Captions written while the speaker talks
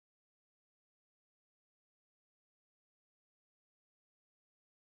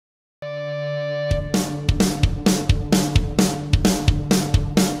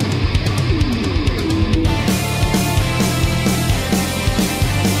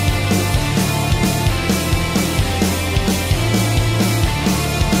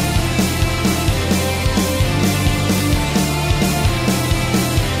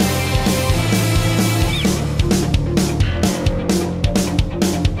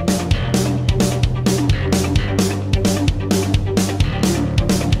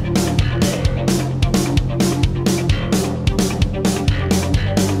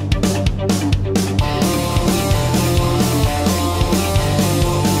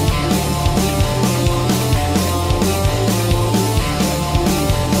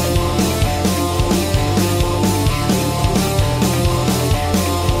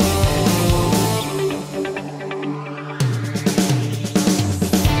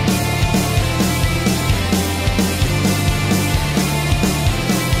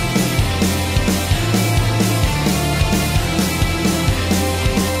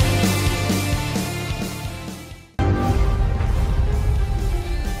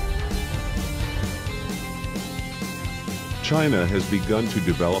China has begun to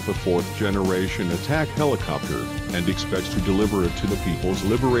develop a fourth-generation attack helicopter, and expects to deliver it to the People's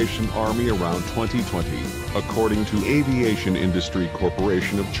Liberation Army around 2020, according to Aviation Industry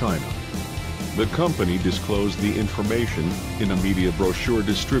Corporation of China. The company disclosed the information in a media brochure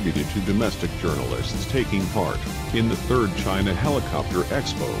distributed to domestic journalists taking part in the 3rd China Helicopter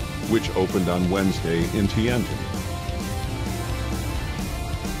Expo, which opened on Wednesday in Tianjin.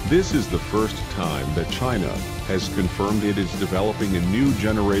 This is the first time that China has confirmed it is developing a new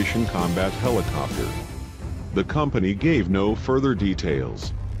generation combat helicopter. The company gave no further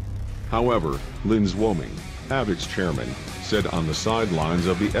details. However, Lin Zhuoming, AVIC's chairman, said on the sidelines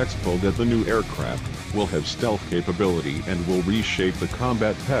of the expo that the new aircraft will have stealth capability and will reshape the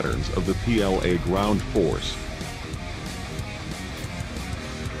combat patterns of the PLA ground force.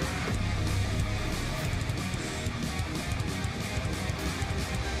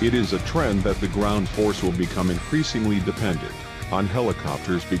 It is a trend that the ground force will become increasingly dependent on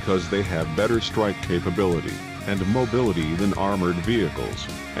helicopters because they have better strike capability and mobility than armored vehicles,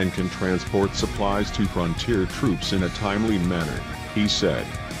 and can transport supplies to frontier troops in a timely manner, he said.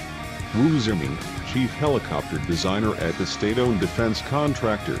 Wu Ziming, chief helicopter designer at the state-owned defense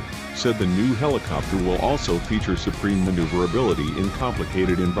contractor, said the new helicopter will also feature supreme maneuverability in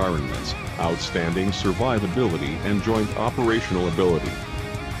complicated environments, outstanding survivability and joint operational ability.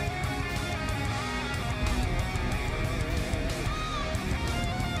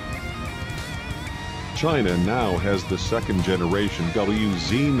 China now has the 2nd generation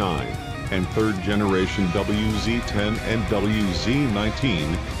WZ-9 and 3rd generation WZ-10 and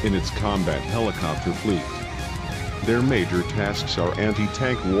WZ-19 in its combat helicopter fleet. Their major tasks are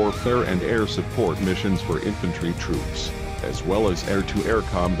anti-tank warfare and air support missions for infantry troops, as well as air-to-air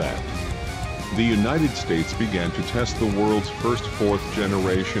combat. The United States began to test the world's first 4th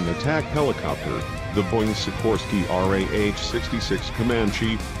generation attack helicopter, the Boeing Sikorsky RAH-66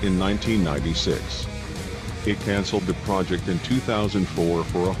 Comanche, in 1996. It canceled the project in 2004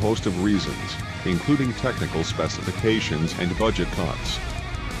 for a host of reasons, including technical specifications and budget cuts.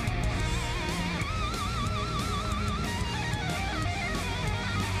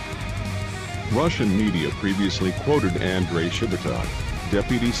 Russian media previously quoted Andrei Shibatok,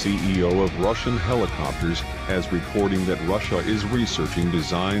 deputy CEO of Russian Helicopters, as reporting that Russia is researching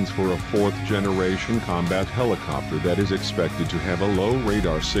designs for a 4th generation combat helicopter that is expected to have a low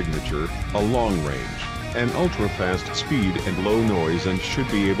radar signature, a long range, an ultra-fast speed and low noise, and should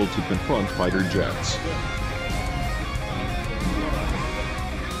be able to confront fighter jets.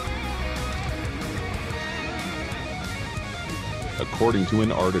 According to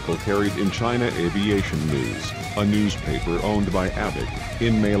an article carried in China Aviation News, a newspaper owned by AVIC,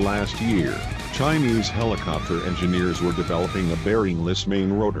 in May last year, Chinese helicopter engineers were developing a bearingless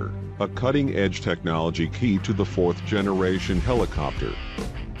main rotor, a cutting-edge technology key to the 4th generation helicopter.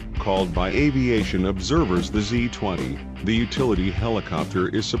 Called by aviation observers the Z-20, the utility helicopter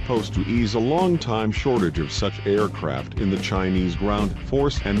is supposed to ease a long-time shortage of such aircraft in the Chinese ground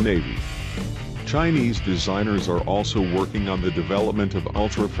force and navy. Chinese designers are also working on the development of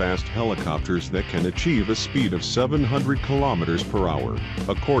ultra-fast helicopters that can achieve a speed of 700 km/h,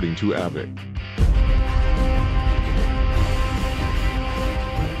 according to AVIC.